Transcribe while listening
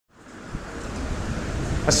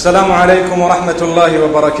السلام عليكم ورحمة الله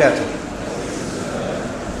وبركاته.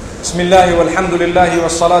 بسم الله والحمد لله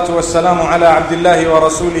والصلاة والسلام على عبد الله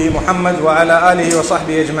ورسوله محمد وعلى آله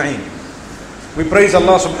وصحبه أجمعين. We praise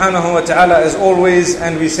Allah subhanahu wa ta'ala as always,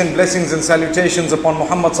 and we send blessings and salutations upon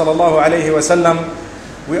Muhammad sallallahu alayhi wa sallam.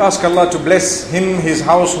 We ask Allah to bless him, his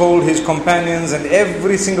household, his companions, and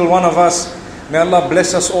every single one of us. May Allah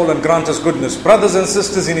bless us all and grant us goodness. Brothers and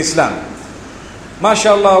sisters in Islam,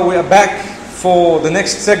 MashaAllah, we are back for the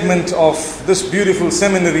next segment of this beautiful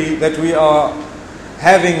seminary that we are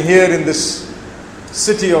having here in this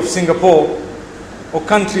city of Singapore, or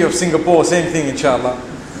country of Singapore, same thing inshallah.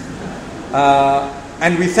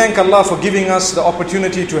 And we thank Allah for giving us the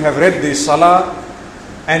opportunity to have read the salah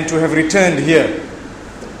and to have returned here.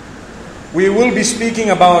 We will be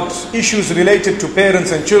speaking about issues related to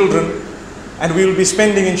parents and children, and we will be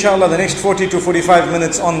spending inshallah the next 40 to 45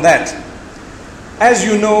 minutes on that. As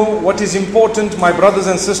you know, what is important, my brothers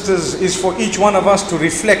and sisters, is for each one of us to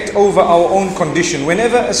reflect over our own condition.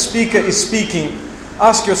 Whenever a speaker is speaking,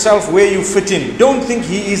 ask yourself where you fit in. Don't think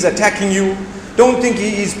he is attacking you. Don't think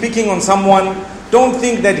he is picking on someone. Don't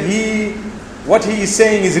think that what he is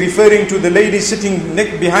saying is referring to the lady sitting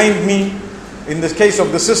behind me, in the case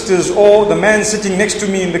of the sisters, or the man sitting next to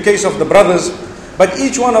me in the case of the brothers. But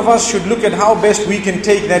each one of us should look at how best we can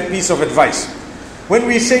take that piece of advice. When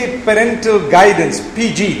we say parental guidance,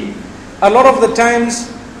 PG, a lot of the times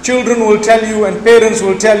children will tell you and parents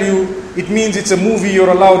will tell you it means it's a movie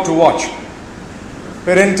you're allowed to watch.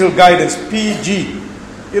 Parental guidance, PG.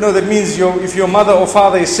 You know, that means if your mother or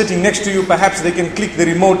father is sitting next to you, perhaps they can click the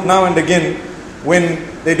remote now and again when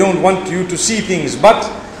they don't want you to see things. But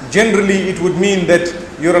generally it would mean that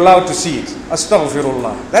you're allowed to see it.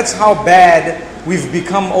 Astaghfirullah. That's how bad we've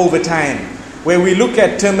become over time, where we look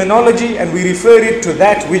at terminology and we refer it to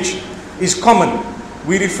that which is common.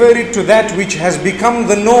 We refer it to that which has become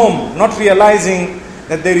the norm, not realizing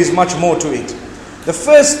that there is much more to it. The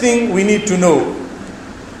first thing we need to know,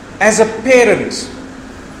 as a parent,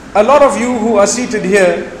 a lot of you who are seated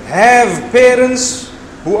here have parents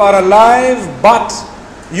who are alive, but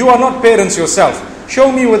you are not parents yourself.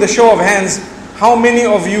 Show me with a show of hands, how many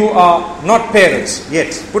of you are not parents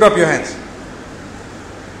yet? Put up your hands.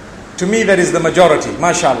 To me, that is the majority,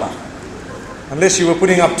 mashallah. Unless you were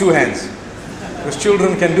putting up two hands, because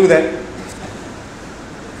children can do that.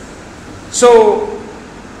 So,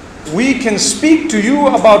 we can speak to you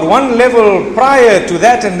about one level prior to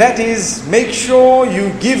that, and that is, make sure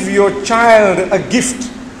you give your child a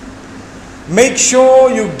gift. Make sure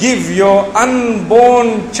you give your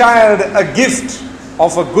unborn child a gift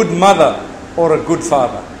of a good mother or a good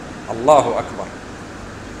father. Allahu Akbar.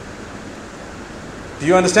 Do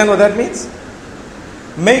you understand what that means?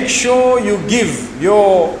 Make sure you give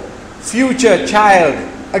your future child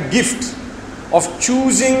a gift of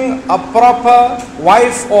choosing a proper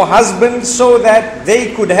wife or husband so that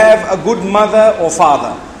they could have a good mother or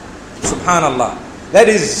father. Subhanallah. That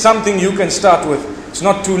is something you can start with. It's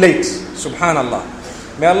not too late.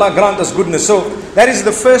 Subhanallah. May Allah grant us goodness. So that is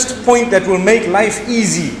the first point that will make life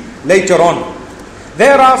easy later on.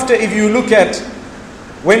 Thereafter, if you look at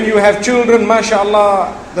when you have children,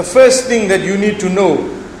 mashallah, the first thing that you need to know,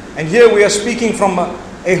 and here we are speaking from a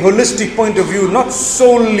holistic point of view, not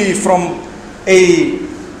solely from a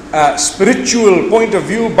spiritual point of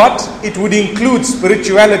view, but it would include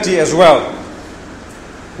spirituality as well.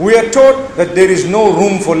 We are taught that there is no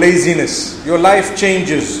room for laziness. Your life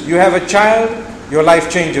changes. You have a child, your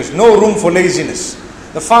life changes. No room for laziness.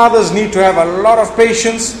 The fathers need to have a lot of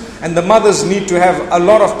patience, and the mothers need to have a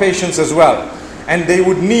lot of patience as well. And they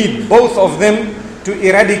would need both of them to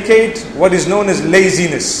eradicate what is known as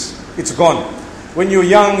laziness. It's gone. When you're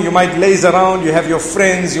young, you might laze around, you have your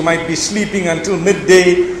friends, you might be sleeping until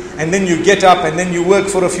midday, and then you get up and then you work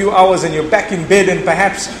for a few hours and you're back in bed, and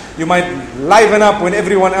perhaps you might liven up when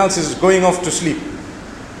everyone else is going off to sleep.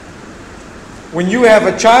 When you have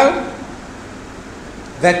a child,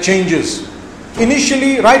 that changes.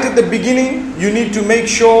 Initially, right at the beginning, you need to make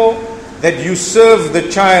sure that you serve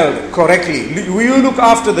the child correctly. You look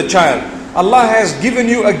after the child. Allah has given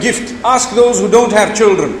you a gift. Ask those who don't have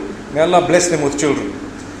children. May Allah bless them with children.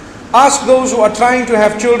 Ask those who are trying to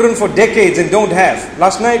have children for decades and don't have.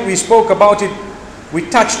 Last night we spoke about it. We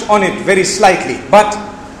touched on it very slightly. But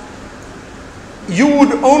you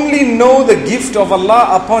would only know the gift of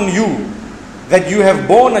Allah upon you, that you have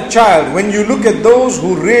born a child, when you look at those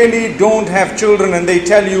who really don't have children and they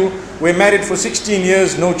tell you, we're married for 16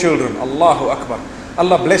 years, no children. Allahu Akbar.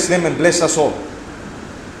 Allah bless them and bless us all.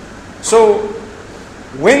 So,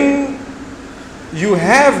 when you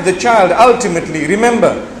have the child, ultimately,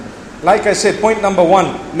 remember, like I said, point number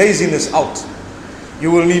one, laziness out.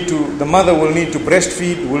 The mother will need to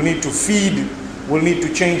breastfeed, will need to feed, will need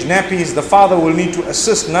to change nappies. The father will need to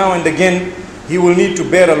assist now and again. He will need to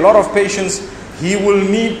bear a lot of patience. He will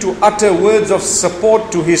need to utter words of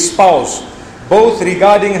support to his spouse, both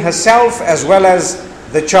regarding herself as well as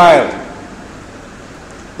the child.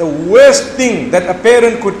 The worst thing that a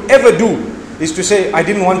parent could ever do is to say, I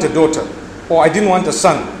didn't want a daughter, or I didn't want a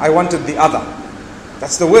son, I wanted the other.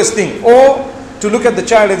 That's the worst thing. Or to look at the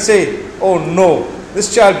child and say, oh no,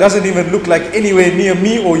 this child doesn't even look like anywhere near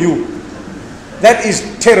me or you. That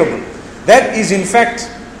is terrible. That is in fact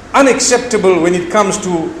unacceptable when it comes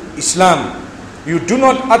to Islam. You do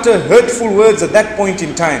not utter hurtful words at that point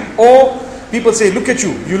in time. Or people say, look at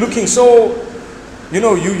you, you're looking so,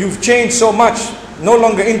 you've changed so much, no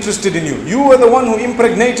longer interested in you. You were the one who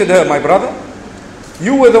impregnated her, my brother.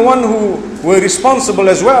 You were the one who were responsible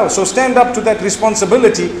as well. So stand up to that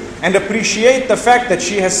responsibility and appreciate the fact that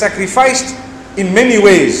she has sacrificed in many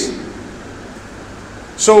ways.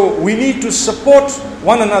 So we need to support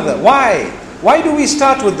one another. Why? Why do we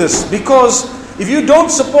start with this? Because if you don't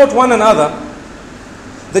support one another,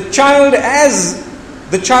 the child, as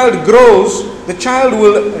the child grows, the child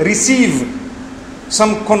will receive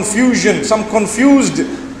some confusion, some confused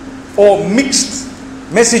or mixed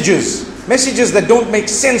messages that don't make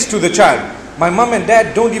sense to the child. My mom and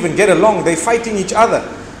dad don't even get along. They're fighting each other.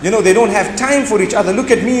 They don't have time for each other. Look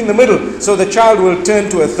at me in the middle. So the child will turn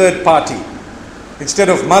to a third party instead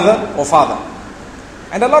of mother or father.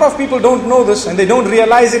 And a lot of people don't know this, and they don't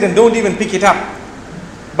realize it and don't even pick it up.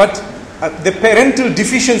 But the parental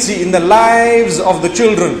deficiency in the lives of the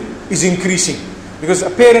children is increasing, because a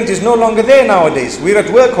parent is no longer there nowadays. We're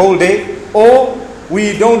at work whole day, or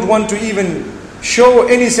we don't want to even show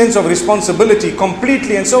any sense of responsibility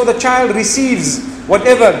completely, and so the child receives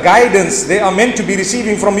whatever guidance they are meant to be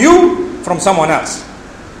receiving from you, from someone else.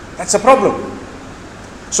 That's a problem.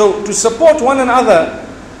 So to support one another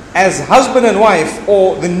as husband and wife,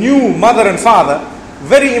 or the new mother and father,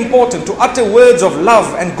 very important to utter words of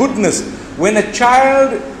love and goodness. When a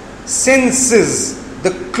child senses the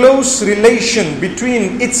close relation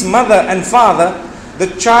between its mother and father, the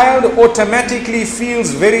child automatically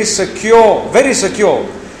feels very secure, very secure.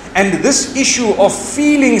 And this issue of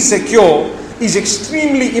feeling secure is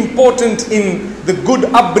extremely important in the good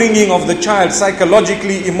upbringing of the child,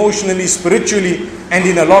 psychologically, emotionally, spiritually, and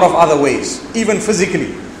in a lot of other ways, even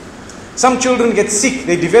physically. Some children get sick,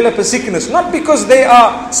 they develop a sickness, not because they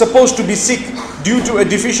are supposed to be sick due to a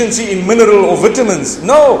deficiency in mineral or vitamins.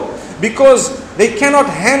 No, because they cannot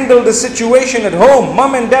handle the situation at home.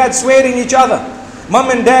 Mom and dad swearing each other.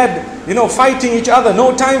 Mom and dad, fighting each other.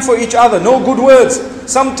 No time for each other. No good words.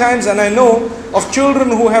 Sometimes, and I know of children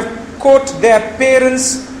who have caught their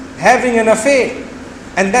parents having an affair.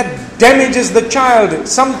 And that damages the child,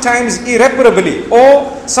 sometimes irreparably,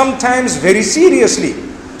 or sometimes very seriously.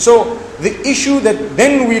 So the issue that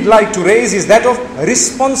then we'd like to raise is that of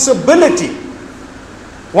responsibility.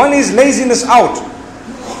 One is laziness out.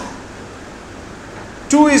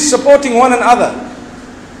 Two is supporting one another.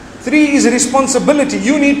 Three is responsibility.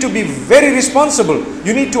 You need to be very responsible.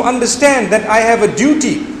 You need to understand that I have a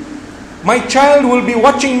duty. My child will be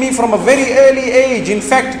watching me from a very early age. In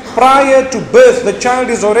fact, prior to birth, the child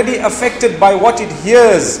is already affected by what it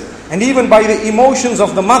hears, and even by the emotions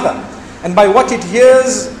of the mother, and by what it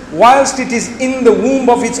hears whilst it is in the womb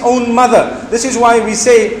of its own mother. This is why we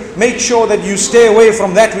say, make sure that you stay away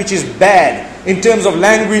from that which is bad, in terms of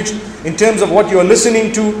language, in terms of what you are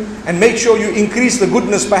listening to, and make sure you increase the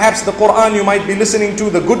goodness. Perhaps the Quran you might be listening to,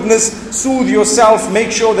 the goodness, soothe yourself,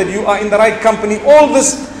 make sure that you are in the right company. All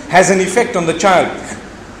this has an effect on the child.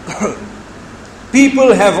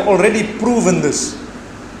 People have already proven this.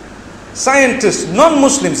 Scientists,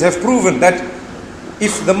 non-Muslims, have proven that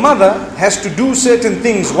if the mother has to do certain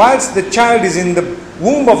things whilst the child is in the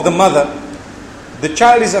womb of the mother, the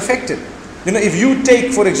child is affected. If you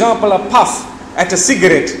take, for example, a puff at a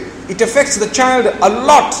cigarette, it affects the child a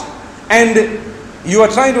lot. And you are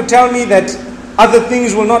trying to tell me that other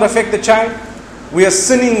things will not affect the child? We are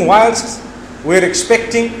sinning whilst we're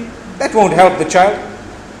expecting. That won't help the child.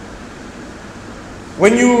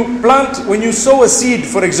 When you sow a seed,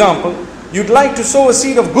 for example, you'd like to sow a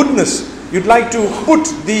seed of goodness. You'd like to put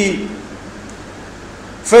the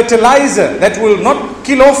fertilizer that will not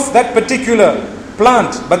kill off that particular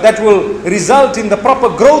plant, but that will result in the proper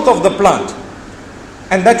growth of the plant.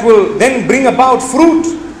 And that will then bring about fruit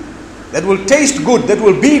that will taste good, that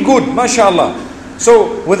will be good, mashallah.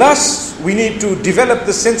 So with us, we need to develop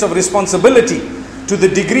the sense of responsibility to the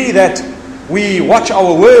degree that we watch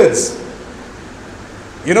our words.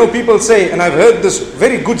 People say, and I've heard this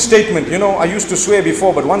very good statement, I used to swear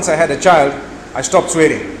before, but once I had a child, I stopped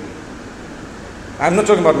swearing. I'm not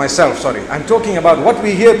talking about myself, sorry. I'm talking about what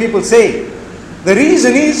we hear people say. The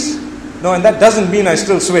reason is, no, and that doesn't mean I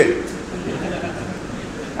still swear.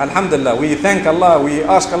 Alhamdulillah, we thank Allah, we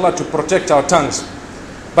ask Allah to protect our tongues.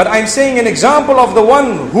 But I'm saying an example of the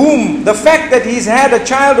one whom the fact that he's had a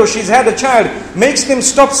child or she's had a child makes them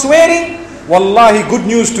stop swearing. Wallahi, good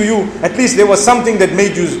news to you. At least there was something that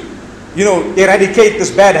made you, eradicate this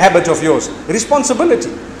bad habit of yours. Responsibility.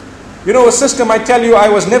 A sister might tell you, I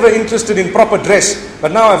was never interested in proper dress,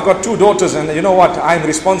 but now I've got 2 daughters and you know what, I'm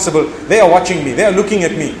responsible. They are watching me, they are looking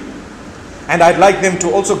at me. And I'd like them to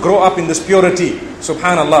also grow up in this purity.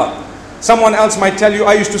 Subhanallah. Someone else might tell you,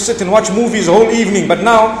 I used to sit and watch movies the whole evening, but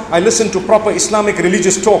now I listen to proper Islamic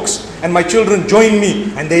religious talks and my children join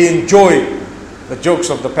me and they enjoy the jokes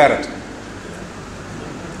of the parrot.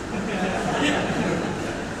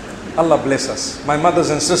 Allah bless us. My mothers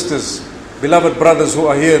and sisters, beloved brothers who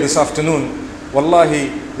are here this afternoon, wallahi,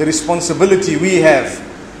 the responsibility we have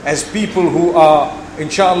as people who are,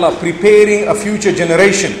 inshallah, preparing a future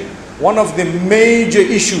generation. One of the major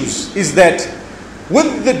issues is that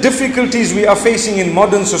with the difficulties we are facing in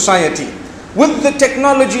modern society, with the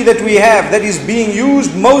technology that we have that is being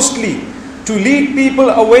used mostly to lead people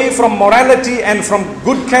away from morality and from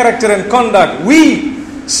good character and conduct, we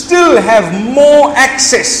still have more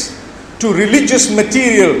access to religious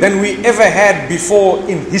material than we ever had before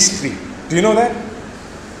in history. Do you know that?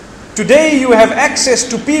 Today you have access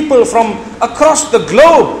to people from across the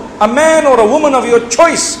globe, a man or a woman of your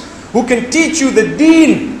choice who can teach you the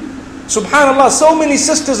deen. Subhanallah, so many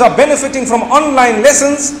sisters are benefiting from online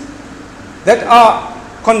lessons that are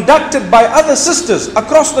conducted by other sisters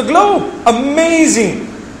across the globe. Amazing.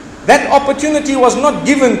 That opportunity was not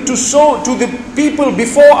given to the people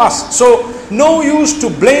before us. So no use to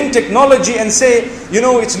blame technology and say,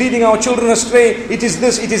 it's leading our children astray. It is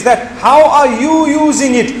this, it is that. How are you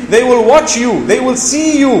using it? They will watch you. They will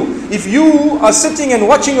see you. If you are sitting and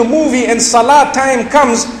watching a movie and salah time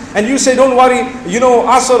comes and you say, don't worry,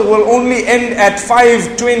 Asr will only end at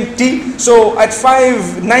 5:20. So at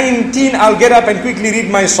 5:19 I'll get up and quickly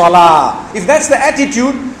read my salah. If that's the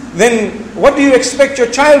attitude, then what do you expect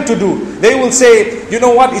your child to do? They will say, you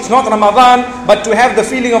know what, it's not Ramadan, but to have the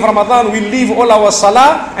feeling of Ramadan, we'll leave all our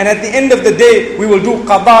salah, and at the end of the day, we will do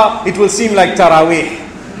qada. It will seem like Taraweeh.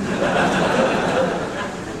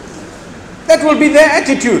 That will be their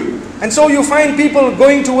attitude. And so you find people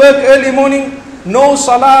going to work early morning, no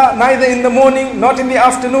salah, neither in the morning, not in the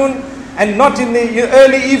afternoon, and not in the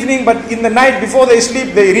early evening, but in the night before they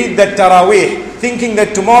sleep, they read that Taraweeh, thinking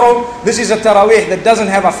that tomorrow, this is a Taraweeh that doesn't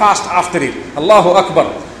have a fast after it. Allahu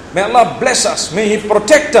Akbar. May Allah bless us. May He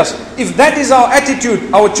protect us. If that is our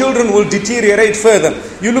attitude, our children will deteriorate further.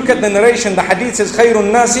 You look at the narration, the hadith says, خَيْرُ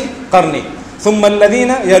النَّاسِ قَرْنِي ثُمَّ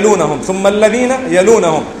الَّذِينَ يَلُونَهُمْ ثُمَّ الَّذِينَ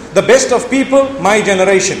يَلُونَهُمْ. The best of people, my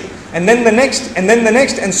generation. And then the next, and then the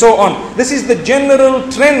next, and so on. This is the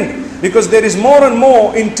general trend. Because there is more and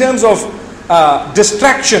more in terms of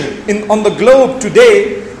distraction on the globe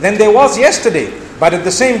today than there was yesterday. But at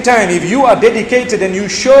the same time, if you are dedicated and you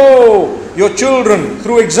show your children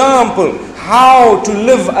through example how to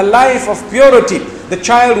live a life of purity, the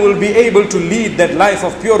child will be able to lead that life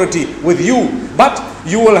of purity with you. But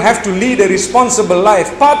you will have to lead a responsible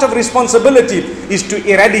life. Part of responsibility is to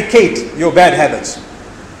eradicate your bad habits.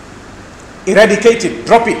 Eradicate it,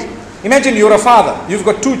 drop it. Imagine you're a father, you've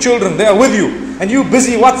got 2 children, they are with you, and you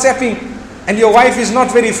busy WhatsApping, and your wife is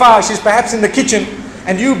not very far, she's perhaps in the kitchen,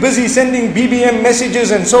 and you busy sending BBM messages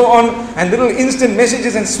and so on, and little instant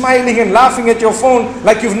messages and smiling and laughing at your phone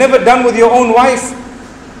like you've never done with your own wife.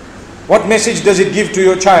 What message does it give to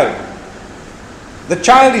your child? The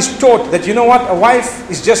child is taught that, you know what, a wife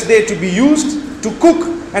is just there to be used, to cook,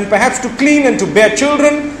 and perhaps to clean and to bear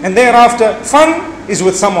children, and thereafter fun is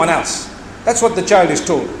with someone else. That's what the child is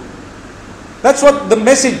told. That's what the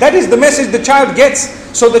message, that is the message the child gets.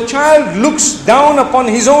 So the child looks down upon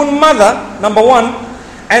his own mother, number one,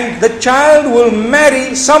 and the child will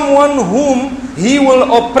marry someone whom he will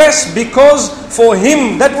oppress because for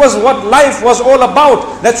him that was what life was all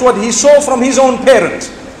about. That's what he saw from his own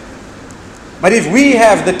parent. But if we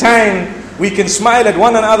have the time, we can smile at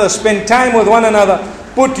one another, spend time with one another,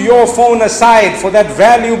 put your phone aside for that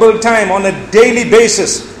valuable time on a daily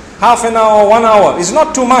basis. Half an hour, 1 hour is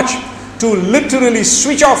not too much to literally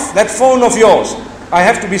switch off that phone of yours. I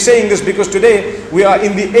have to be saying this because today we are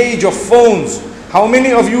in the age of phones. How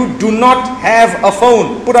many of you do not have a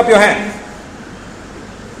phone? Put up your hand.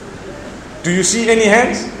 Do you see any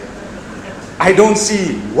hands? I don't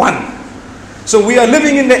see one. So we are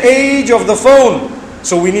living in the age of the phone.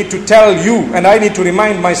 So we need to tell you, and I need to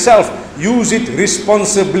remind myself, use it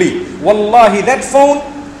responsibly. Wallahi, that phone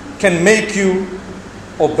can make you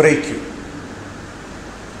or break you.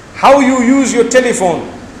 How you use your telephone,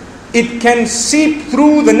 it can seep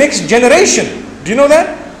through the next generation. Do you know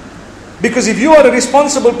that? Because if you are a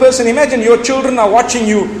responsible person, imagine your children are watching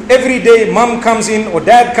you every day. Mom comes in or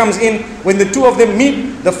dad comes in. When the two of them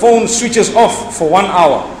meet, the phone switches off for 1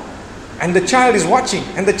 hour. And the child is watching.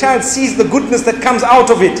 And the child sees the goodness that comes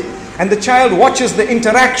out of it. And the child watches the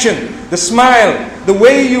interaction, the smile, the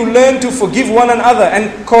way you learn to forgive one another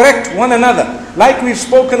and correct one another. Like we've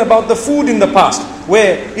spoken about the food in the past,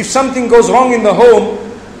 where if something goes wrong in the home,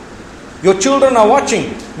 your children are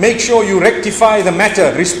watching. Make sure you rectify the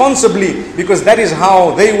matter responsibly, because that is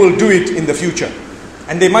how they will do it in the future.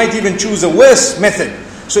 And they might even choose a worse method.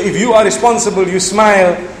 So if you are responsible, you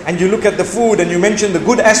smile and you look at the food and you mention the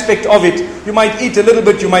good aspect of it. You might eat a little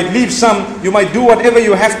bit, you might leave some, you might do whatever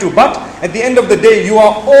you have to. But at the end of the day, you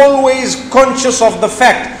are always conscious of the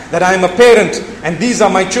fact that I am a parent and these are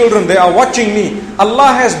my children, they are watching me.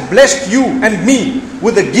 Allah has blessed you and me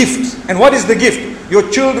with a gift. And what is the gift? Your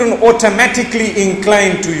children automatically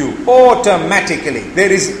incline to you. Automatically.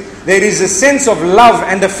 There is a sense of love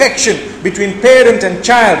and affection between parent and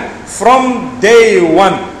child from day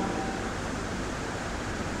one.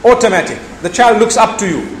 Automatic. The child looks up to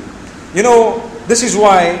you. You know, this is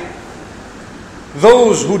why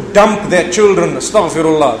those who dump their children,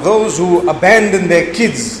 astaghfirullah, those who abandon their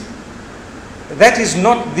kids, that is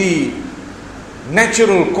not the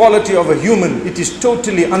natural quality of a human. It is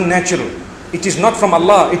totally unnatural. It is not from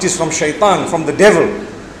Allah, it is from shaitan, from the devil.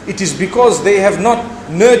 It is because they have not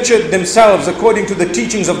nurtured themselves according to the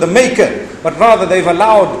teachings of the Maker, but rather they've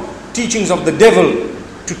allowed teachings of the devil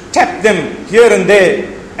to tap them here and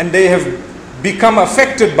there, and they have become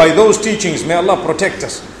affected by those teachings. May Allah protect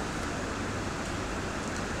us.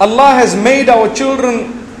 Allah has made our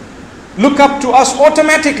children look up to us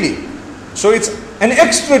automatically. So it's an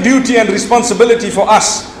extra duty and responsibility for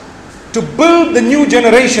us to build the new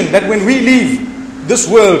generation, that when we leave this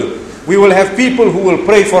world, we will have people who will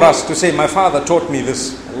pray for us to say, my father taught me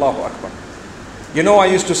this. Allahu Akbar. You know, I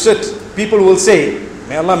used to sit, people will say,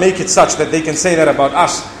 may Allah make it such that they can say that about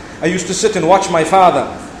us. I used to sit and watch my father,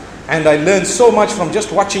 and I learned so much from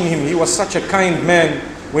just watching him. He was such a kind man.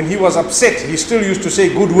 When he was upset, he still used to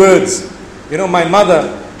say good words. You know, my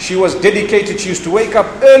mother, she was dedicated. She used to wake up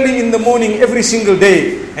early in the morning every single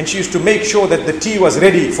day, and she used to make sure that the tea was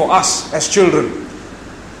ready for us as children.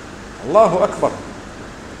 Allahu Akbar.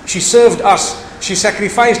 She served us. She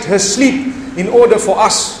sacrificed her sleep in order for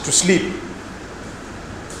us to sleep.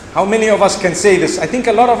 How many of us can say this? I think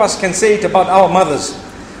a lot of us can say it about our mothers.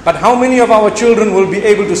 But how many of our children will be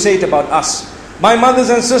able to say it about us? My mothers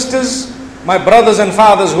and sisters, my brothers and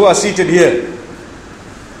fathers who are seated here.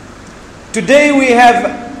 Today we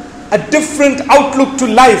have a different outlook to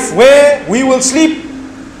life, where we will sleep.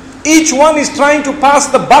 Each one is trying to pass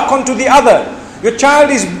the buck on to the other. Your child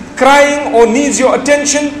is crying or needs your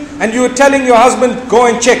attention, and you are telling your husband, go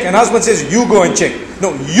and check. And husband says, you go and check.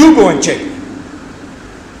 No, you go and check.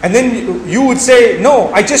 And then you would say, no,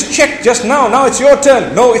 I just checked just now. Now it's your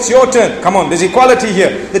turn. No, it's your turn. Come on, there's equality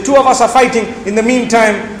here. The two of us are fighting. In the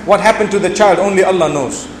meantime, what happened to the child, only Allah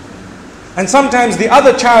knows. And sometimes the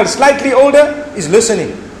other child, slightly older, is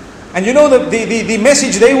listening. And you know the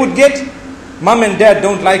message they would get? Mom and dad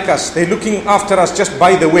don't like us. They're looking after us just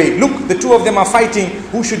by the way. Look, the two of them are fighting.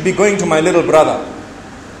 Who should be going to my little brother?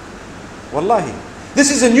 Wallahi. This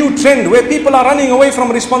is a new trend where people are running away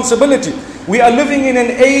from responsibility. We are living in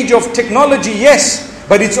an age of technology, yes,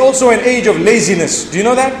 but it's also an age of laziness. Do you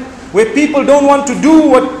know that? Where people don't want to do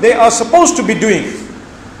what they are supposed to be doing.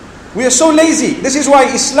 We are so lazy. This is why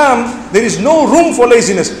Islam, there is no room for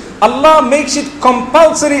laziness. Allah makes it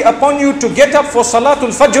compulsory upon you to get up for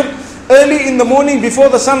Salatul Fajr early in the morning before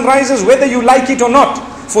the sun rises, whether you like it or not,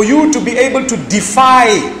 for you to be able to defy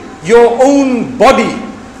your own body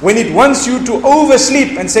when it wants you to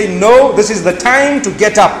oversleep and say, no, this is the time to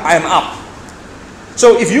get up, I am up.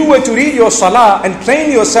 So if you were to read your salah and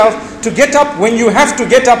train yourself to get up when you have to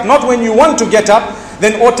get up, not when you want to get up,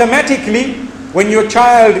 then automatically when your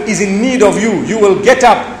child is in need of you, you will get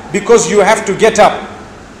up because you have to get up.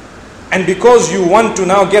 And because you want to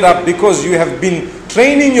now get up, because you have been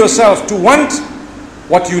training yourself to want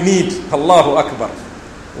what you need. Allahu Akbar.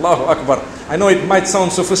 Allahu Akbar. I know it might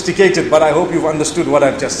sound sophisticated, but I hope you've understood what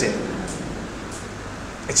I've just said.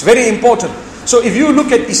 It's very important. So if you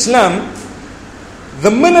look at Islam,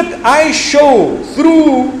 the minute I show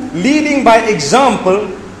through leading by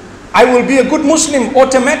example, I will be a good Muslim,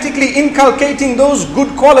 automatically inculcating those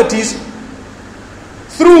good qualities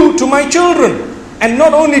through to my children. And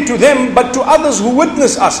not only to them, but to others who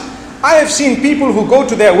witness us. I have seen people who go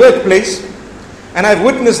to their workplace, and I've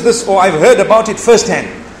witnessed this or I've heard about it firsthand,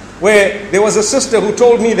 where there was a sister who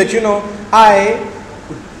told me that, I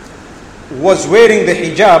was wearing the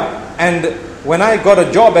hijab, and when I got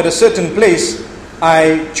a job at a certain place,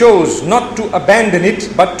 I chose not to abandon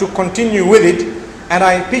it, but to continue with it. And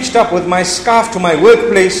I pitched up with my scarf to my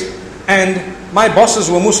workplace, and my bosses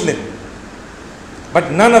were Muslim,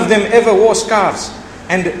 but none of them ever wore scarves.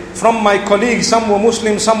 And from my colleagues, some were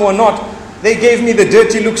Muslim, some were not. They gave me the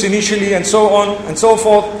dirty looks initially, and so on and so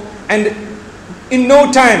forth. And in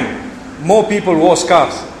no time, more people wore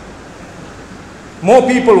scarves. More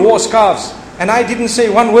people wore scarves. And I didn't say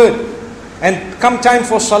one word. And come time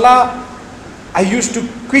for salah, I used to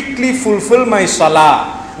quickly fulfill my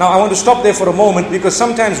salah. Now I want to stop there for a moment, because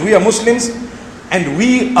sometimes we are Muslims and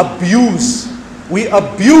we abuse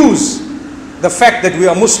the fact that we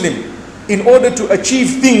are Muslim in order to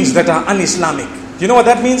achieve things that are un-Islamic. Do you know what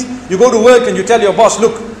that means? You go to work and you tell your boss,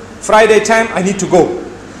 look, Friday time I need to go.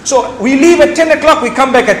 So we leave at 10 o'clock, we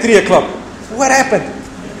come back at 3 o'clock. What happened?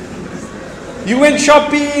 You went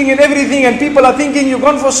shopping and everything, and people are thinking you've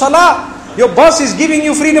gone for salah. Your boss is giving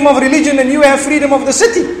you freedom of religion and you have freedom of the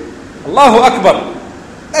city. Allahu Akbar.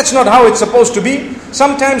 That's not how it's supposed to be.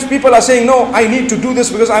 Sometimes people are saying, no, I need to do this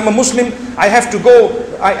because I'm a Muslim. I have to go.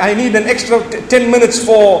 I need an extra 10 minutes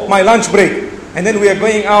for my lunch break. And then we are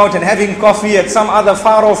going out and having coffee at some other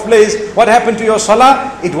far off place. What happened to your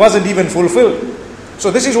salah? It wasn't even fulfilled. So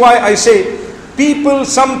this is why I say, people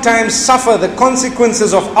sometimes suffer the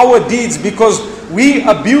consequences of our deeds because we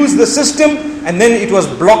abuse the system, and then it was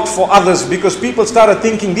blocked for others, because people started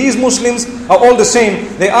thinking these Muslims are all the same.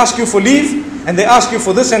 They ask you for leave and they ask you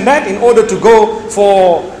for this and that in order to go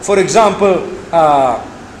for example,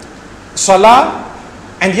 salah,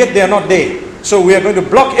 and yet they are not there. So we are going to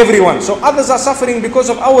block everyone. So others are suffering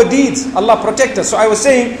because of our deeds. Allah protect us. So I was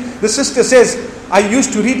saying, the sister says, I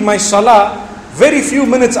used to read my salah, very few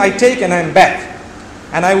minutes I take and I'm back.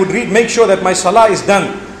 And I would make sure that my salah is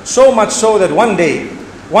done. So much so that one day,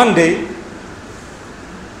 one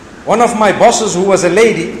of my bosses, who was a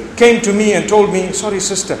lady, came to me and told me, sorry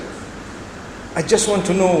sister, I just want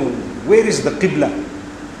to know, where is the Qibla?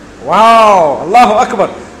 Wow, Allahu Akbar.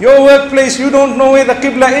 Your workplace, you don't know where the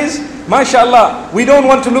Qibla is? MashaAllah, we don't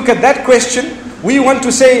want to look at that question. We want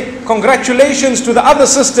to say, congratulations to the other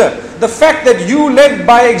sister. The fact that you led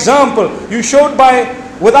by example, you showed by,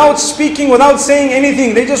 without speaking, without saying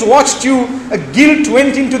anything, they just watched you, a guilt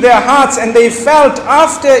went into their hearts, and they felt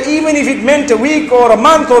after, even if it meant a week or a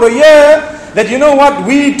month or a year, that you know what,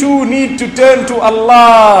 we too need to turn to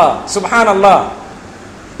Allah, subhanallah.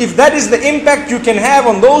 If that is the impact you can have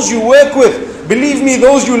on those you work with, believe me,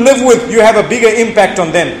 those you live with, you have a bigger impact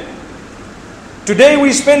on them. Today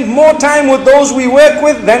we spend more time with those we work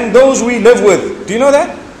with than those we live with. Do you know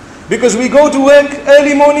that? Because we go to work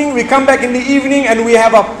early morning, we come back in the evening, and we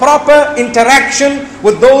have a proper interaction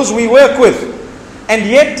with those we work with. And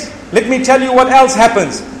yet, let me tell you what else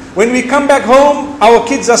happens. When we come back home, our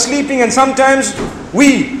kids are sleeping, and sometimes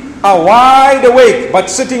we are wide awake, but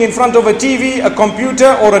sitting in front of a TV, a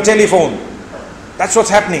computer, or a telephone. That's what's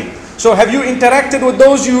happening. So have you interacted with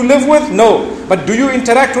those you live with? No. But do you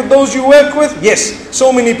interact with those you work with? Yes.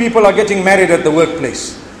 So many people are getting married at the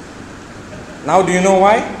workplace. Now do you know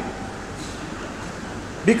why?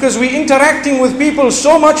 Because we're interacting with people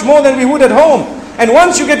so much more than we would at home. And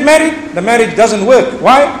once you get married, the marriage doesn't work.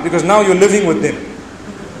 Why? Because now you're living with them.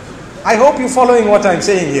 I hope you're following what I'm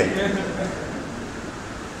saying here.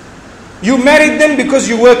 You married them because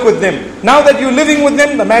you work with them. Now that you're living with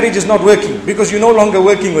them, the marriage is not working because you're no longer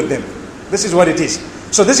working with them. This is what it is.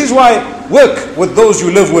 So this is why work with those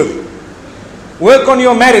you live with. Work on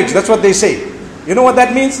your marriage, that's what they say. You know what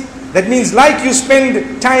that means? That means like you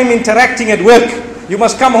spend time interacting at work, you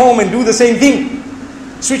must come home and do the same thing.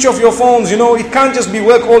 Switch off your phones, it can't just be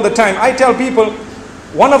work all the time. I tell people,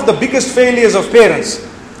 one of the biggest failures of parents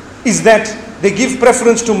is that they give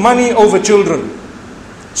preference to money over children.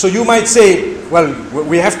 So you might say, well,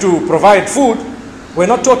 we have to provide food. We're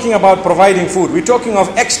not talking about providing food. We're talking of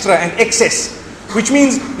extra and excess, which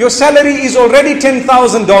means your salary is already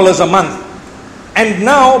 $10,000 a month. And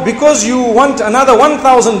now, because you want another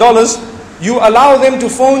 $1,000, you allow them to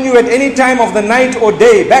phone you at any time of the night or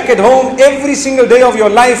day, back at home, every single day of your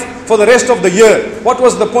life for the rest of the year. What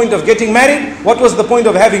was the point of getting married? What was the point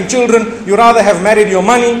of having children? You rather have married your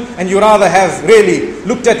money, and you rather have really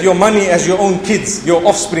looked at your money as your own kids, your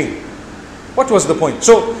offspring. What was the point?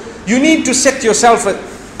 So you need to set yourself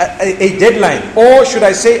a deadline, or should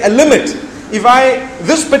I say a limit. If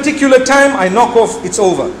this particular time I knock off, it's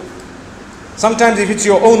over. Sometimes if it's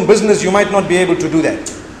your own business, you might not be able to do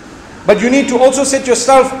that. But you need to also set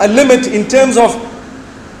yourself a limit in terms of,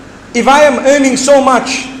 if I am earning so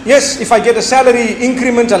much, yes, if I get a salary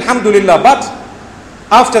increment, alhamdulillah, but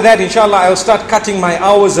after that, inshallah, I'll start cutting my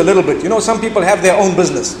hours a little bit. You know, some people have their own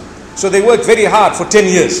business. So they work very hard for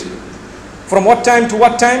 10 years. From what time to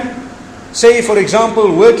what time? Say, for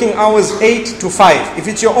example, working hours 8 to 5. If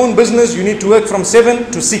it's your own business, you need to work from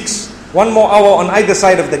 7 to 6. 1 more hour on either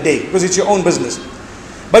side of the day, because it's your own business.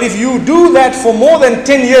 But if you do that for more than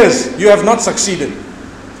 10 years, you have not succeeded.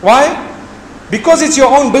 Why? Because it's your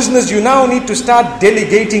own business, you now need to start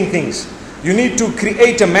delegating things. You need to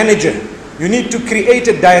create a manager. You need to create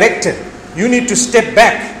a director. You need to step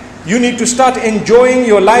back. You need to start enjoying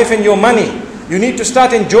your life and your money. You need to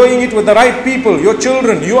start enjoying it with the right people, your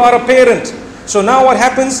children. You are a parent. So now what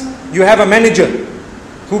happens? You have a manager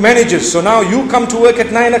who manages. So now you come to work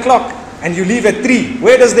at 9 o'clock and you leave at 3.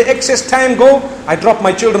 Where does the excess time go? I drop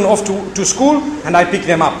my children off to school and I pick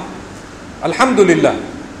them up. Alhamdulillah.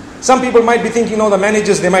 Some people might be thinking, the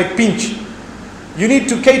managers, they might pinch. You need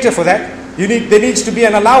to cater for that. There needs to be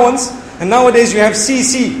an allowance. And nowadays you have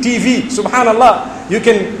CCTV, subhanallah. You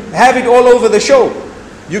can have it all over the show.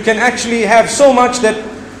 You can actually have so much that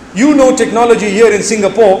technology here in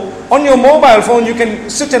Singapore. On your mobile phone, you can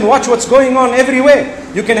sit and watch what's going on everywhere.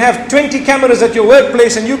 You can have 20 cameras at your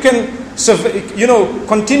workplace and you can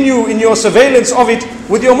continue in your surveillance of it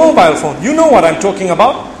with your mobile phone. You know what I'm talking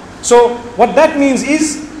about. So what that means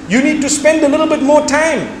is you need to spend a little bit more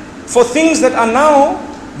time for things that are now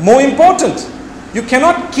more important. You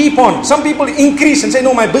cannot keep on. Some people increase and say,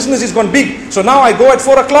 no, my business has gone big. So now I go at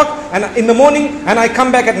 4 o'clock and in the morning and I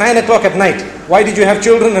come back at 9 o'clock at night. Why did you have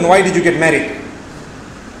children and why did you get married?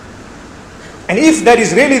 And if that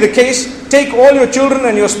is really the case, take all your children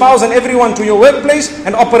and your spouse and everyone to your workplace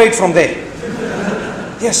and operate from there.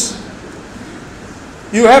 Yes.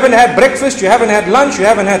 You haven't had breakfast, you haven't had lunch, you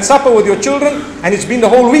haven't had supper with your children, and it's been the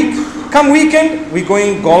whole week. Come weekend, we're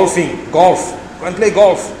going golfing. Golf. Go and play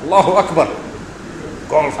golf. Allahu Akbar.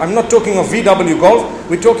 Golf. I'm not talking of VW golf.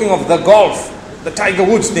 We're talking of the golf. The Tiger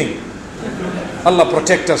Woods thing. Allah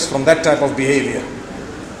protect us from that type of behavior.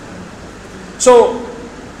 So,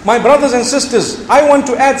 my brothers and sisters, I want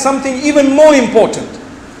to add something even more important.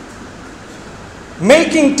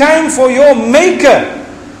 Making time for your Maker,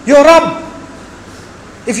 your Rabb.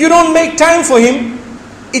 If you don't make time for Him,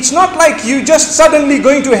 it's not like you just suddenly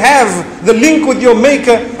going to have the link with your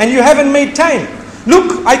Maker and you haven't made time.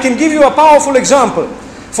 Look, I can give you a powerful example.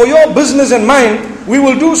 For your business and mine, we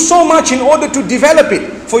will do so much in order to develop it.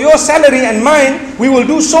 For your salary and mine, we will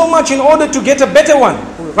do so much in order to get a better one.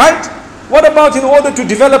 Right? What about in order to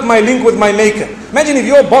develop my link with my Maker? Imagine if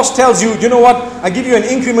your boss tells you, you know what, I give you an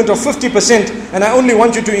increment of 50% and I only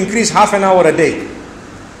want you to increase half an hour a day.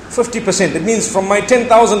 50%. It means from my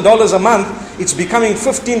 $10,000 a month, it's becoming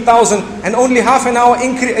 15,000 and only half an hour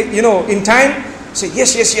in time. Say,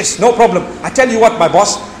 yes, no problem. I tell you what, my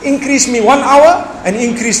boss, increase me 1 hour and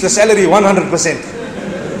increase the salary 100%.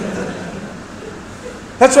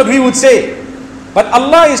 That's what we would say. But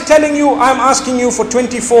Allah is telling you, I'm asking you for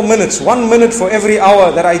 24 minutes, 1 minute for every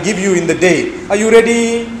hour that I give you in the day. Are you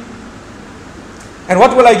ready? And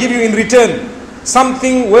what will I give you in return?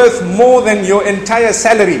 Something worth more than your entire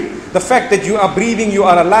salary. The fact that you are breathing, you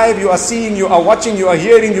are alive, you are seeing, you are watching, you are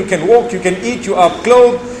hearing, you can walk, you can eat, you are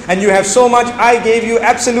clothed, and you have so much. I gave you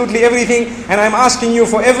absolutely everything, and I'm asking you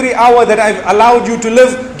for every hour that I've allowed you to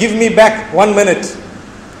live, give me back 1 minute.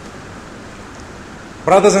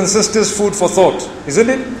 Brothers and sisters, food for thought, isn't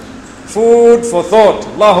it? Food for thought.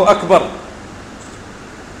 Allahu Akbar.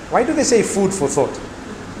 Why do they say food for thought?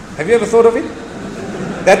 Have you ever thought of it?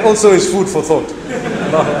 That also is food for thought.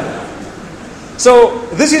 So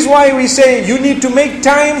this is why we say you need to make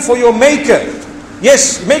time for your Maker.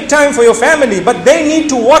 Yes, make time for your family, but they need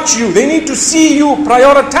to watch you. They need to see you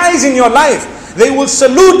prioritize in your life. They will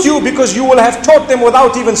salute you because you will have taught them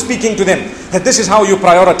without even speaking to them that this is how you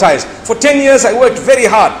prioritize. For 10 years I worked very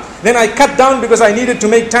hard. Then I cut down because I needed to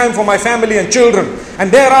make time for my family and children.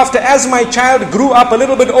 And thereafter, as my child grew up a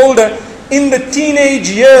little bit older, in the teenage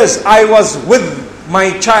years I was with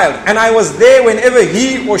my child and I was there whenever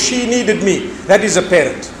he or she needed me. That is a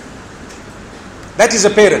parent. That is a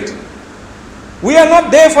parent. We are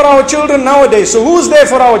not there for our children nowadays. So who's there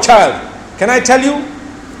for our child? Can I tell you?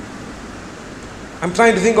 I'm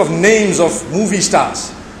trying to think of names of movie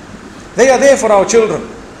stars. They are there for our children.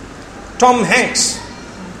 Tom Hanks.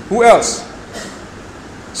 Who else?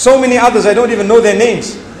 So many others, I don't even know their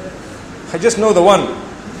names. I just know the one.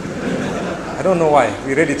 I don't know why.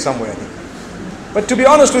 We read it somewhere, I think. But to be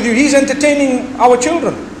honest with you, he's entertaining our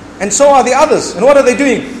children. And so are the others. And what are they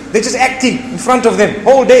doing? They're just acting in front of them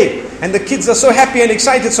whole day. And the kids are so happy and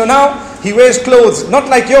excited. So now he wears clothes, not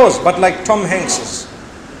like yours, but like Tom Hanks's.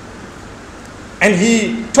 And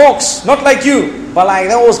he talks, not like you, but like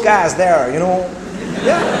those guys there, you know.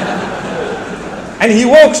 Yeah. And he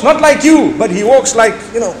walks, not like you, but he walks like,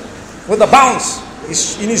 you know, with a bounce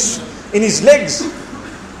in his legs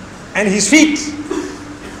and his feet.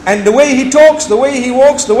 And the way he talks, the way he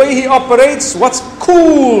walks, the way he operates, what's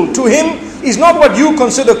cool to him is not what you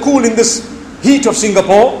consider cool in this heat of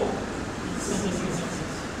Singapore.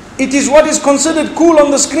 It is what is considered cool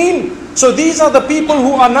on the screen. So these are the people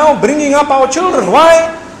who are now bringing up our children.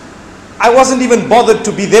 Why? I wasn't even bothered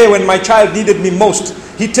to be there when my child needed me most.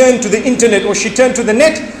 He turned to the internet or she turned to the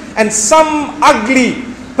net, and some ugly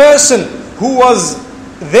person who was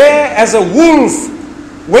there as a wolf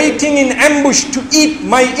waiting in ambush to eat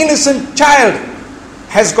my innocent child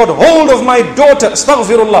has got hold of my daughter.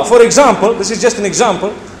 Astaghfirullah. For example, this is just an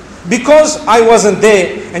example. Because I wasn't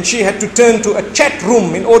there and she had to turn to a chat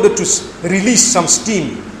room in order to release some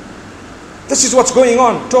steam. This is what's going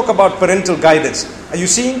on. Talk about parental guidance. Are you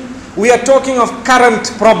seeing? We are talking of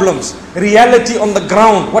current problems, reality on the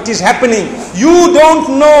ground, what is happening. You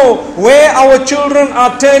don't know where our children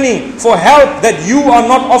are turning for help that you are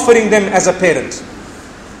not offering them as a parent.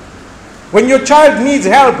 When your child needs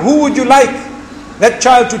help, who would you like that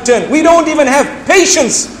child to turn? We don't even have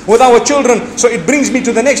patience with our children. So it brings me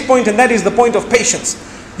to the next point, and that is the point of patience.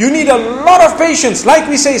 You need a lot of patience. Like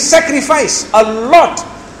we say, sacrifice a lot.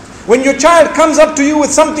 When your child comes up to you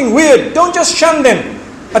with something weird, don't just shun them.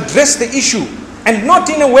 Address the issue, and not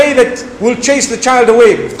in a way that will chase the child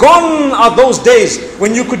away. Gone are those days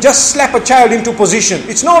when you could just slap a child into position.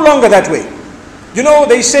 It's no longer that way. You know,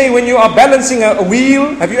 they say when you are balancing a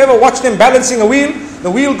wheel, have you ever watched them balancing a wheel?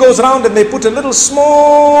 The wheel goes around and they put a little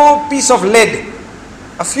small piece of lead,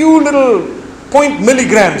 a few little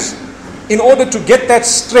 0.milligrams in order to get that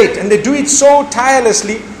straight. And they do it so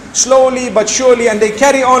tirelessly, slowly but surely, and they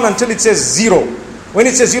carry on until it says 0. When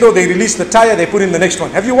it says 0, they release the tire, they put in the next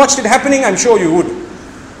one. Have you watched it happening? I'm sure you would.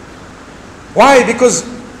 Why? Because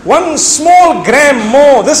one small gram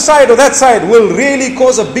more, this side or that side, will really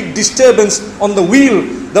cause a big disturbance on the wheel.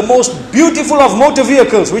 The most beautiful of motor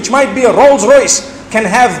vehicles, which might be a Rolls Royce, can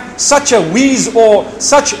have such a wheeze or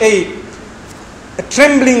such a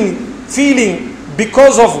trembling feeling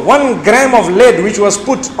because of 1 gram of lead which was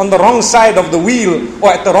put on the wrong side of the wheel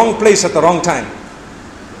or at the wrong place at the wrong time.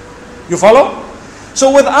 You follow?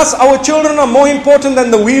 So with us, our children are more important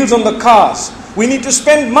than the wheels on the cars. We need to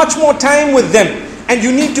spend much more time with them. And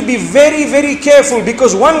you need to be very, very careful,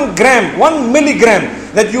 because 1 gram, 1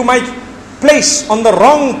 milligram that you might place on the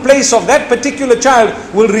wrong place of that particular child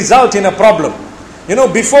will result in a problem. You know,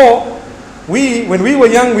 before, when we were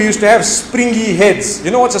young, we used to have springy heads.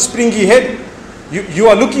 You know what's a springy head? You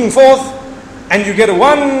are looking forth and you get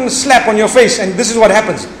one slap on your face, and this is what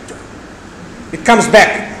happens. It comes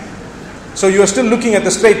back. So you are still looking at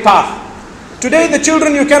the straight path. Today the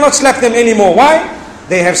children, you cannot slap them anymore. Why?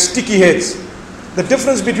 They have sticky heads. The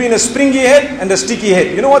difference between a springy head and a sticky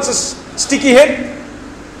head. You know what's a sticky head?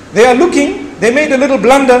 They are looking, they made a little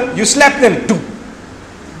blunder, you slap them.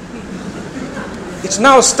 It's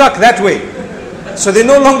now stuck that way. So they're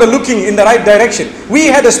no longer looking in the right direction. We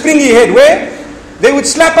had a springy head where they would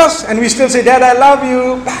slap us and we still say, Dad, I love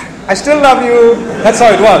you. I still love you. That's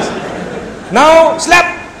how it was. Now,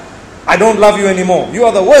 slap. I don't love you anymore. You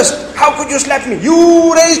are the worst. How could you slap me?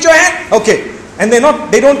 You raised your hand. Okay. And they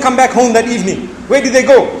don't come back home that evening. Where did they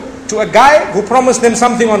go? To a guy who promised them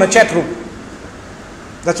something on a chat room.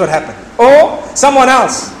 That's what happened. Or someone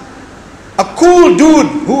else. A cool dude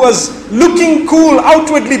who was looking cool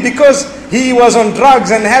outwardly because he was on drugs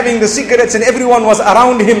and having the cigarettes and everyone was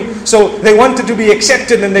around him. So they wanted to be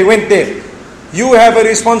accepted and they went there. You have a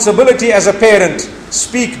responsibility as a parent.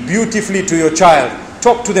 Speak beautifully to your child.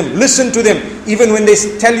 Talk to them. Listen to them. Even when they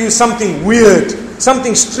tell you something weird,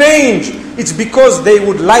 something strange, it's because they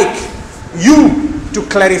would like you to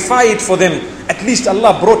clarify it for them. At least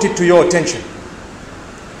Allah brought it to your attention.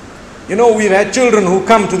 You know, we've had children who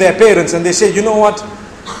come to their parents and they say, you know what?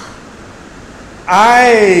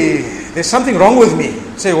 There's something wrong with me.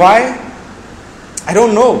 Say, why? I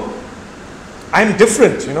don't know. I'm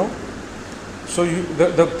different, you know. So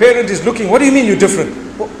the parent is looking, what do you mean you're different?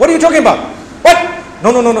 What are you talking about? What?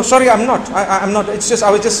 No, sorry, I'm not. I'm not. It's just,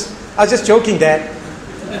 I was just joking, Dad.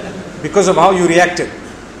 Because of how you reacted.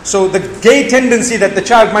 So the gay tendency that the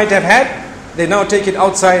child might have had, they now take it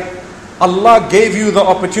outside. Allah gave you the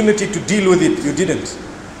opportunity to deal with it. You didn't.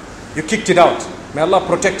 You kicked it out. May Allah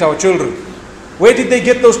protect our children. Where did they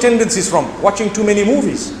get those tendencies from? Watching too many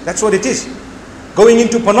movies. That's what it is. Going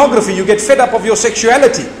into pornography, you get fed up of your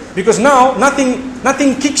sexuality. Because now,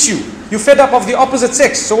 nothing kicks you. You're fed up of the opposite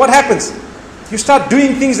sex. So what happens? You start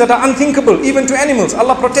doing things that are unthinkable, even to animals.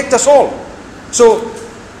 Allah protect us all. So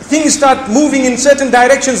things start moving in certain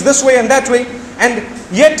directions, this way and that way. And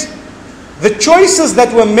yet, the choices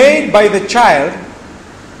that were made by the child,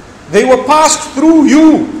 they were passed through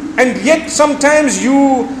you. And yet sometimes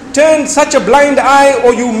you turned such a blind eye,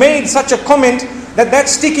 or you made such a comment that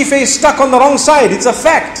sticky face stuck on the wrong side. It's a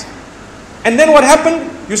fact. And then what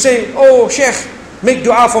happened? You say, oh Sheikh, make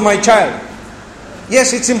dua for my child.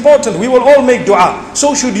 Yes, it's important. We will all make dua.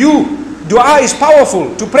 So should you. Dua is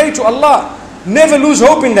powerful. To pray to Allah. Never lose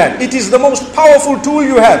hope in that. It is the most powerful tool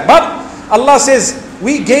you have. But Allah says,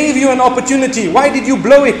 we gave you an opportunity. Why did you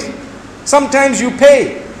blow it? Sometimes you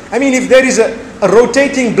pay. I mean, if there is a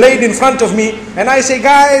rotating blade in front of me, and I say,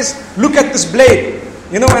 guys, look at this blade.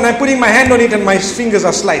 And I'm putting my hand on it and my fingers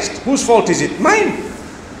are sliced. Whose fault is it? Mine.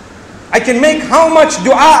 I can make how much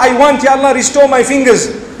dua I want. Ya Allah, restore my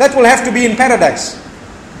fingers. That will have to be in paradise.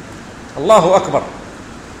 Allahu Akbar.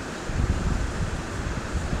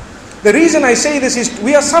 The reason I say this is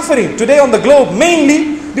we are suffering today on the globe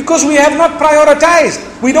mainly because we have not prioritized.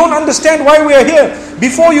 We don't understand why we are here.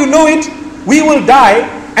 Before you know it, we will die,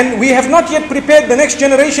 and we have not yet prepared the next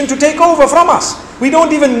generation to take over from us. We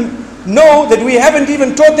don't even know that we haven't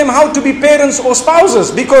even taught them how to be parents or spouses,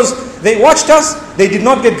 because they watched us, they did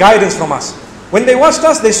not get guidance from us. When they watched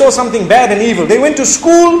us, they saw something bad and evil. They went to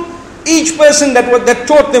school, each person that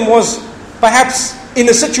taught them was perhaps in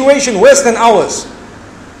a situation worse than ours.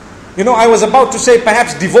 I was about to say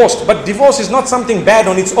perhaps divorced, but divorce is not something bad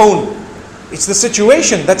on its own. It's the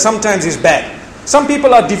situation that sometimes is bad. Some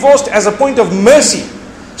people are divorced as a point of mercy.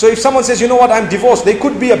 So if someone says, you know what, I'm divorced, they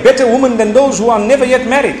could be a better woman than those who are never yet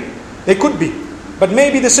married. They could be. But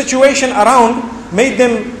maybe the situation around made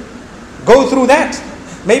them go through that.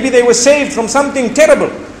 Maybe they were saved from something terrible.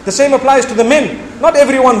 The same applies to the men. Not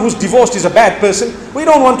everyone who's divorced is a bad person. We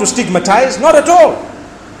don't want to stigmatize, not at all.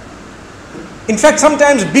 In fact,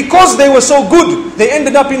 sometimes because they were so good, they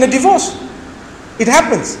ended up in a divorce. It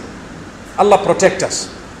happens. Allah protect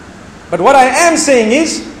us. But what I am saying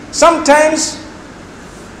is, sometimes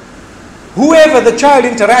whoever the child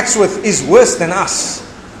interacts with is worse than us.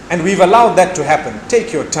 And we've allowed that to happen.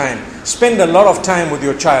 Take your time. Spend a lot of time with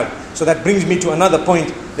your child. So that brings me to another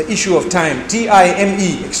point, the issue of time.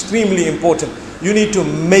 T-I-M-E, extremely important. You need to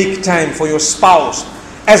make time for your spouse.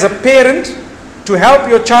 As a parent, to help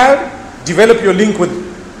your child, develop your link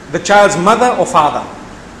with the child's mother or father.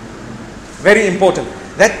 Very important.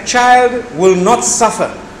 That child will not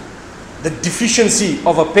suffer the deficiency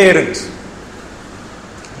of a parent.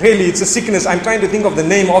 Really, it's a sickness. I'm trying to think of the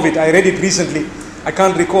name of it. I read it recently. I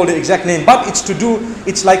can't recall the exact name. But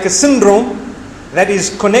it's like a syndrome that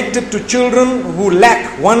is connected to children who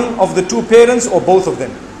lack one of the two parents or both of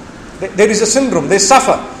them. There is a syndrome. They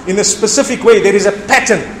suffer in a specific way. There is a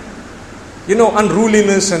pattern.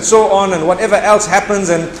 Unruliness and so on, and whatever else happens,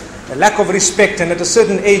 and a lack of respect, and at a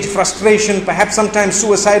certain age, frustration, perhaps sometimes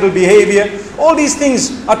suicidal behavior. All these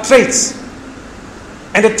things are traits.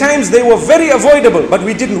 And at times they were very avoidable, but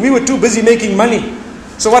we didn't. We were too busy making money.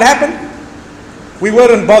 So what happened? We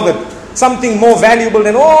weren't bothered. Something more valuable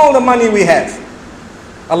than all the money we have,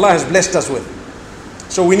 Allah has blessed us with.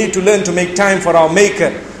 So we need to learn to make time for our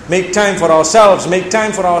Maker, make time for ourselves, make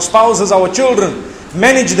time for our spouses, our children,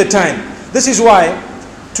 manage the time. This is why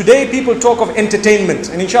today people talk of entertainment,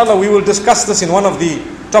 and inshallah we will discuss this in one of the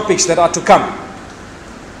topics that are to come.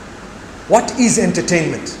 What is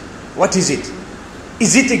entertainment? What is it?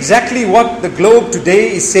 Is it exactly what the globe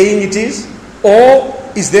today is saying it is? Or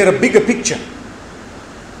is there a bigger picture?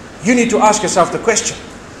 You need to ask yourself the question.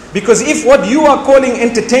 Because if what you are calling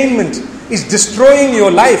entertainment is destroying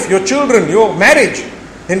your life, your children, your marriage,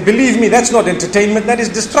 then believe me, that's not entertainment, that is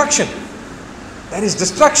destruction. That is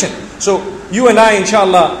destruction. So you and I,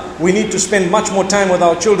 inshallah, we need to spend much more time with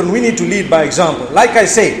our children. We need to lead by example. Like I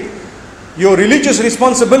say, your religious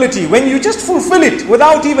responsibility, when you just fulfill it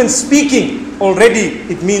without even speaking, already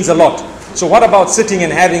it means a lot. So what about sitting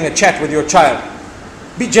and having a chat with your child?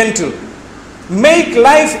 Be gentle. Make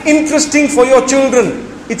life interesting for your children.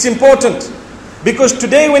 It's important. Because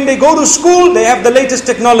today when they go to school, they have the latest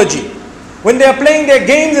technology. When they are playing their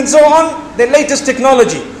games and so on, the latest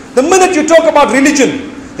technology. The minute you talk about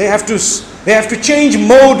religion, they have to change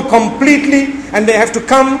mode completely, and they have to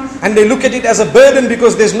come and they look at it as a burden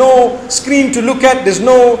because there's no screen to look at, there's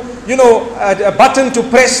no a button to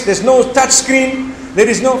press, there's no touch screen,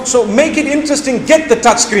 so make it interesting. Get the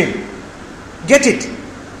touch screen, get it,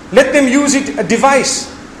 let them use it, a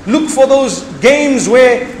device. Look for those games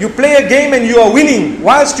where you play a game and you are winning.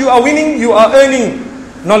 Whilst you are winning, you are earning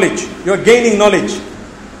knowledge. You are gaining knowledge.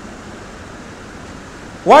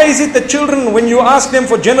 Why is it that children, when you ask them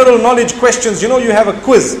for general knowledge questions, you have a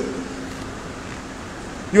quiz.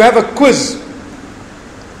 You have a quiz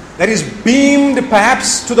that is beamed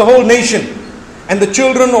perhaps to the whole nation. And the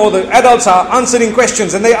children or the adults are answering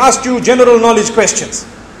questions and they ask you general knowledge questions.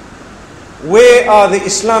 Where are the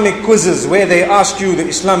Islamic quizzes where they ask you the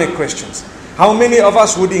Islamic questions? How many of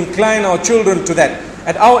us would incline our children to that?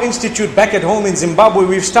 At our institute back at home in Zimbabwe,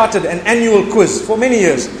 we've started an annual quiz for many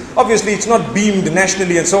years. Obviously, it's not beamed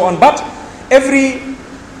nationally and so on, but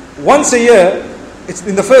once a year, it's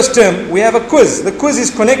in the first term, we have a quiz. The quiz is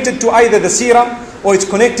connected to either the seerah or it's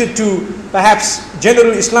connected to perhaps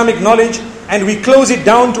general Islamic knowledge, and we close it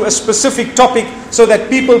down to a specific topic so that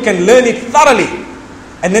people can learn it thoroughly.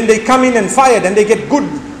 And then they come in and fired and they get good,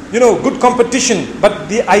 good competition. But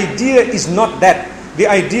the idea is not that. The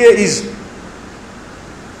idea is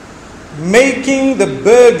making the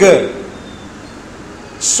burger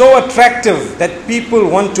so attractive that people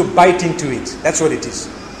want to bite into it. That's what it is.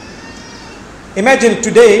 Imagine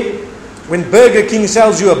today when Burger King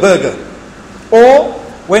sells you a burger, or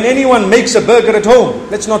when anyone makes a burger at home.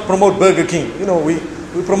 Let's not promote Burger King. We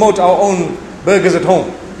promote our own burgers at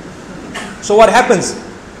home. So what happens?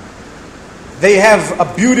 They have a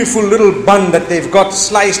beautiful little bun that they've got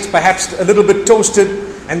sliced, perhaps a little bit toasted,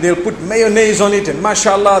 and they'll put mayonnaise on it, and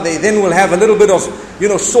mashallah, they then will have a little bit of,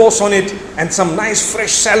 sauce on it, and some nice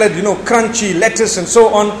fresh salad, crunchy lettuce and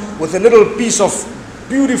so on, with a little piece of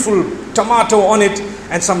beautiful tomato on it,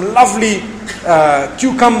 and some lovely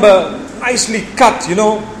cucumber, nicely cut,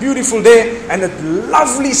 beautiful there, and a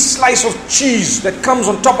lovely slice of cheese that comes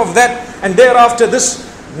on top of that, and thereafter this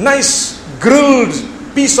nice grilled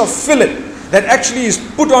piece of fillet that actually is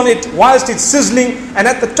put on it whilst it's sizzling, and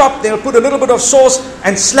at the top they'll put a little bit of sauce,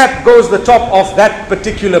 and slap goes the top of that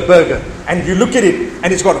particular burger. And you look at it,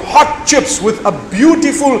 and it's got hot chips with a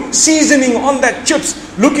beautiful seasoning on that chips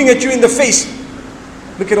looking at you in the face.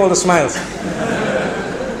 Look at all the smiles.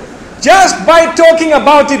 Just by talking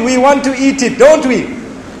about it, we want to eat it, don't we?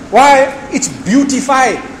 Why? It's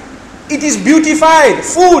beautified. It is beautified.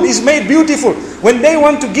 Food is made beautiful. When they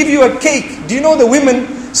want to give you a cake, do you know the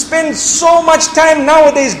women spend so much time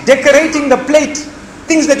nowadays decorating the plate?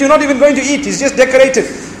 Things that you're not even going to eat, is just decorated.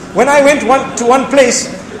 When I went to one place,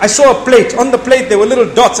 I saw a plate. On the plate there were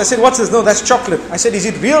little dots. I said, what's this? No, that's chocolate. I said, is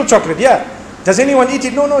it real chocolate? Yeah. Does anyone eat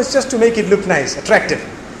it? No, it's just to make it look nice, attractive.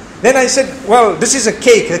 Then I said, well, this is a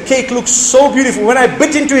cake. The cake looks so beautiful. When I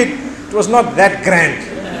bit into it, it was not that grand.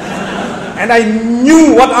 And I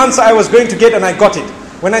knew what answer I was going to get, and I got it.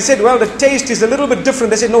 When I said, well, the taste is a little bit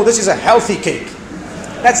different, they said, no, this is a healthy cake.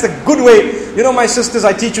 That's the good way. My sisters,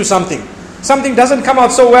 I teach you something. Something doesn't come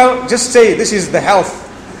out so well, just say, this is the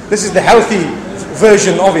healthy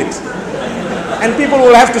version of it. And people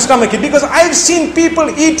will have to stomach it. Because I've seen people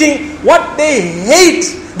eating what they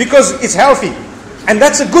hate because it's healthy. And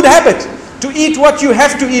that's a good habit, to eat what you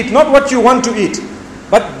have to eat, not what you want to eat.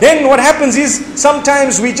 But then what happens is,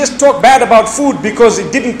 sometimes we just talk bad about food because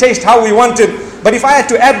it didn't taste how we wanted. But if I had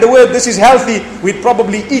to add the word, this is healthy, we'd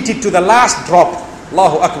probably eat it to the last drop.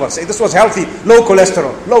 Allahu Akbar. Say, this was healthy, low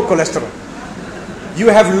cholesterol, low cholesterol. You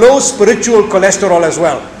have low spiritual cholesterol as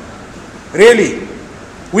well. Really.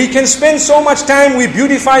 We can spend so much time, we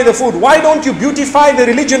beautify the food. Why don't you beautify the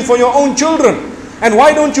religion for your own children? And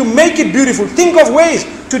why don't you make it beautiful? Think of ways.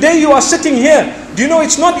 Today you are sitting here. Do you know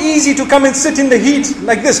it's not easy to come and sit in the heat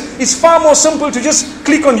like this? It's far more simple to just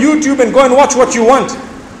click on YouTube and go and watch what you want.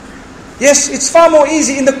 Yes, it's far more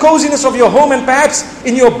easy in the coziness of your home, and perhaps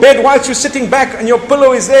in your bed whilst you're sitting back and your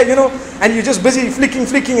pillow is there, and you're just busy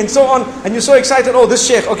flicking and so on, and you're so excited, oh, this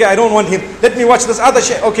sheikh, okay, I don't want him. Let me watch this other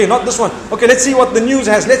sheikh, okay, not this one. Okay, let's see what the news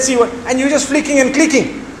has, and you're just flicking and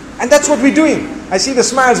clicking. And that's what we're doing. I see the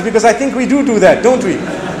smiles because I think we do that, don't we?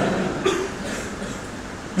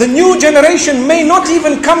 The new generation may not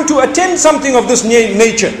even come to attend something of this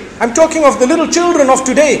nature. I'm talking of the little children of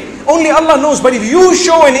today. Only Allah knows. But if you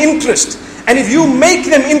show an interest, and if you make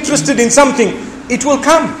them interested in something, it will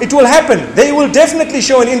come, it will happen. They will definitely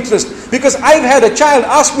show an interest. Because I've had a child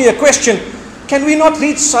ask me a question, can we not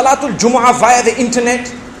read Salatul Jumu'ah via the internet?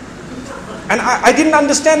 And I didn't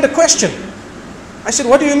understand the question. I said,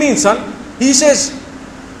 what do you mean, son? He says,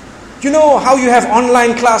 you know how you have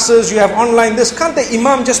online classes, you have online this. Can't the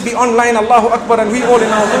imam just be online, Allahu Akbar, and we all in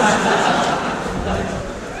our rooms?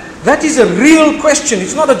 That is a real question.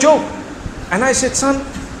 It's not a joke. And I said, son,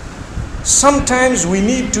 sometimes we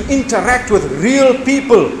need to interact with real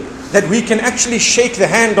people that we can actually shake the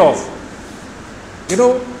hand of.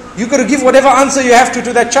 You got to give whatever answer you have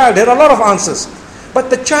to that child. There are a lot of answers. But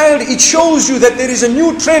the child, it shows you that there is a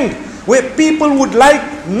new trend where people would like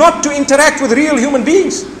not to interact with real human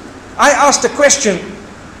beings. I asked a question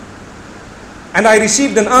and I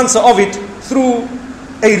received an answer of it through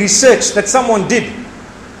a research that someone did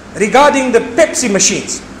regarding the Pepsi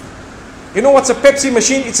machines. You know what's a Pepsi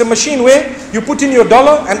machine? It's a machine where you put in your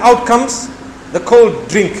dollar and out comes the cold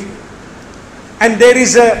drink. And there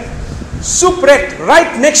is a Suprette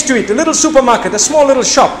right next to it, a little supermarket, a small little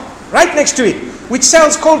shop right next to it, which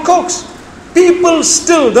sells cold cokes. People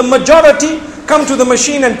still, the majority, come to the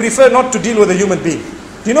machine and prefer not to deal with a human being.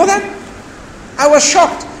 Do you know that? I was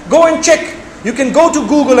shocked. Go and check. You can go to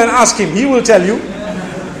Google and ask him. He will tell you.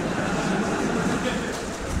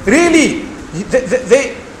 Really,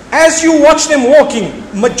 as you watch them walking,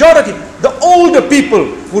 majority, the older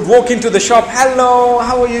people would walk into the shop. Hello,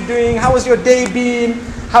 how are you doing? How has your day been?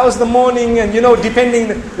 How's the morning? And depending,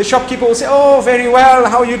 the shopkeeper will say, oh, very well,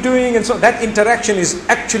 how are you doing? And so that interaction is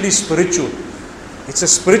actually spiritual. It's a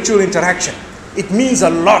spiritual interaction. It means a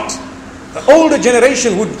lot. The older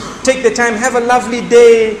generation would take the time, have a lovely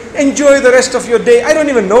day, enjoy the rest of your day. I don't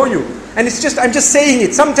even know you. And I'm just saying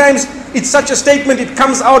it. Sometimes it's such a statement, it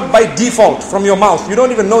comes out by default from your mouth. You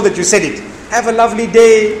don't even know that you said it. Have a lovely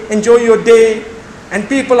day, enjoy your day. And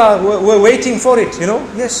people were waiting for it,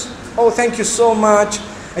 Yes. Oh, thank you so much.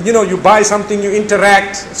 And you buy something, you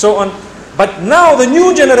interact, so on. But now the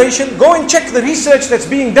new generation, go and check the research that's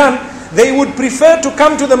being done. They would prefer to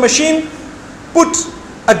come to the machine, put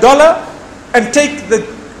 $1 and take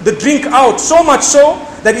the drink out. So much so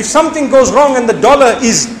that if something goes wrong and the dollar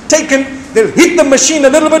is taken, they'll hit the machine a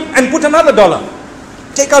little bit and put another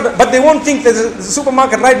 $1. Take out, but they won't think there's a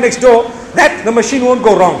supermarket right next door, that the machine won't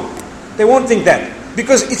go wrong. They won't think that.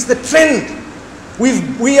 Because it's the trend.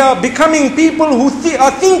 We are becoming people who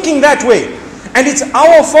are thinking that way. And it's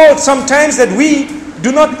our fault sometimes that we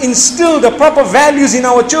do not instill the proper values in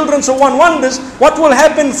our children. So one wonders what will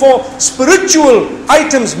happen for spiritual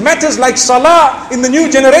items, matters like salah in the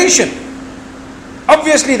new generation.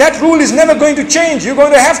 Obviously that rule is never going to change. You're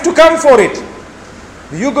going to have to come for it.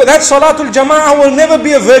 That salatul jama'ah will never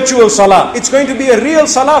be a virtual salah. It's going to be a real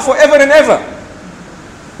salah forever and ever.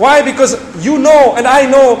 Why? Because you know and I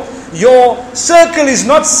know your circle is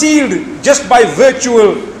not sealed just by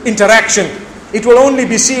virtual interaction. It will only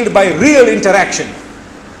be sealed by real interaction.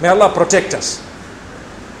 May Allah protect us.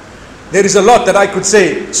 There is a lot that I could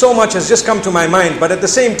say. So much has just come to my mind. But at the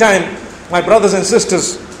same time, my brothers and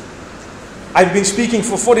sisters, I've been speaking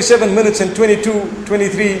for 47 minutes and 22,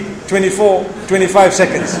 23, 24, 25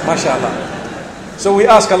 seconds. MashaAllah. So we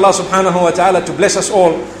ask Allah subhanahu wa ta'ala to bless us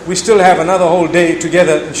all. We still have another whole day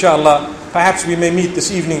together, inshallah. Perhaps we may meet this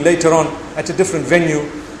evening later on at a different venue.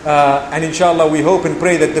 And inshallah we hope and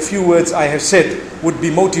pray that the few words I have said would be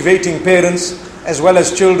motivating parents as well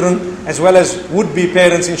as children, as well as would-be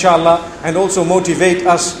parents, inshallah, and also motivate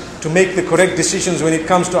us to make the correct decisions when it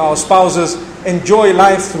comes to our spouses. Enjoy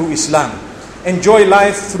life through Islam. Enjoy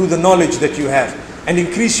life through the knowledge that you have. And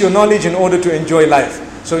increase your knowledge in order to enjoy life.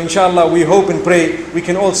 So inshallah we hope and pray we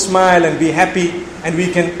can all smile and be happy,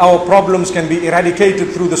 and our problems can be eradicated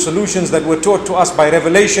through the solutions that were taught to us by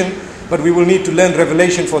revelation. But we will need to learn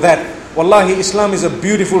revelation for that. Wallahi, Islam is a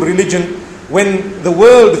beautiful religion. When the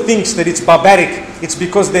world thinks that it's barbaric, it's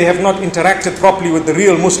because they have not interacted properly with the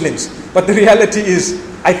real Muslims. But the reality is,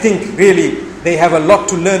 I think really they have a lot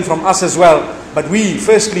to learn from us as well. But we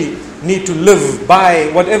firstly need to live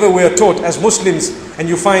by whatever we are taught as Muslims, and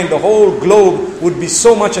you find the whole globe would be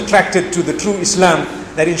so much attracted to the true Islam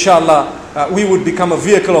that inshallah we would become a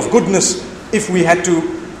vehicle of goodness if we had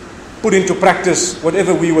to put into practice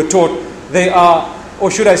whatever we were taught. They are, or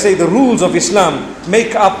should I say, the rules of Islam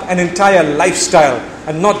make up an entire lifestyle,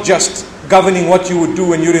 and not just governing what you would do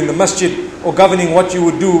when you're in the masjid, or governing what you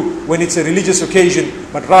would do when it's a religious occasion,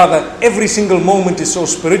 but rather every single moment is so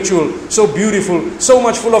spiritual, so beautiful, so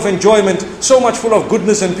much full of enjoyment, so much full of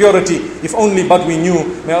goodness and purity. If only but we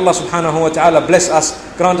knew. May Allah subhanahu wa ta'ala bless us,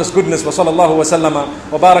 grant us goodness. Wa sallallahu wa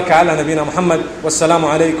sallama wa baraka ala nabina Muhammad. Wassalamu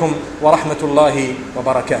alaikum wa rahmatullahi wa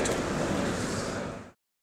barakatuh.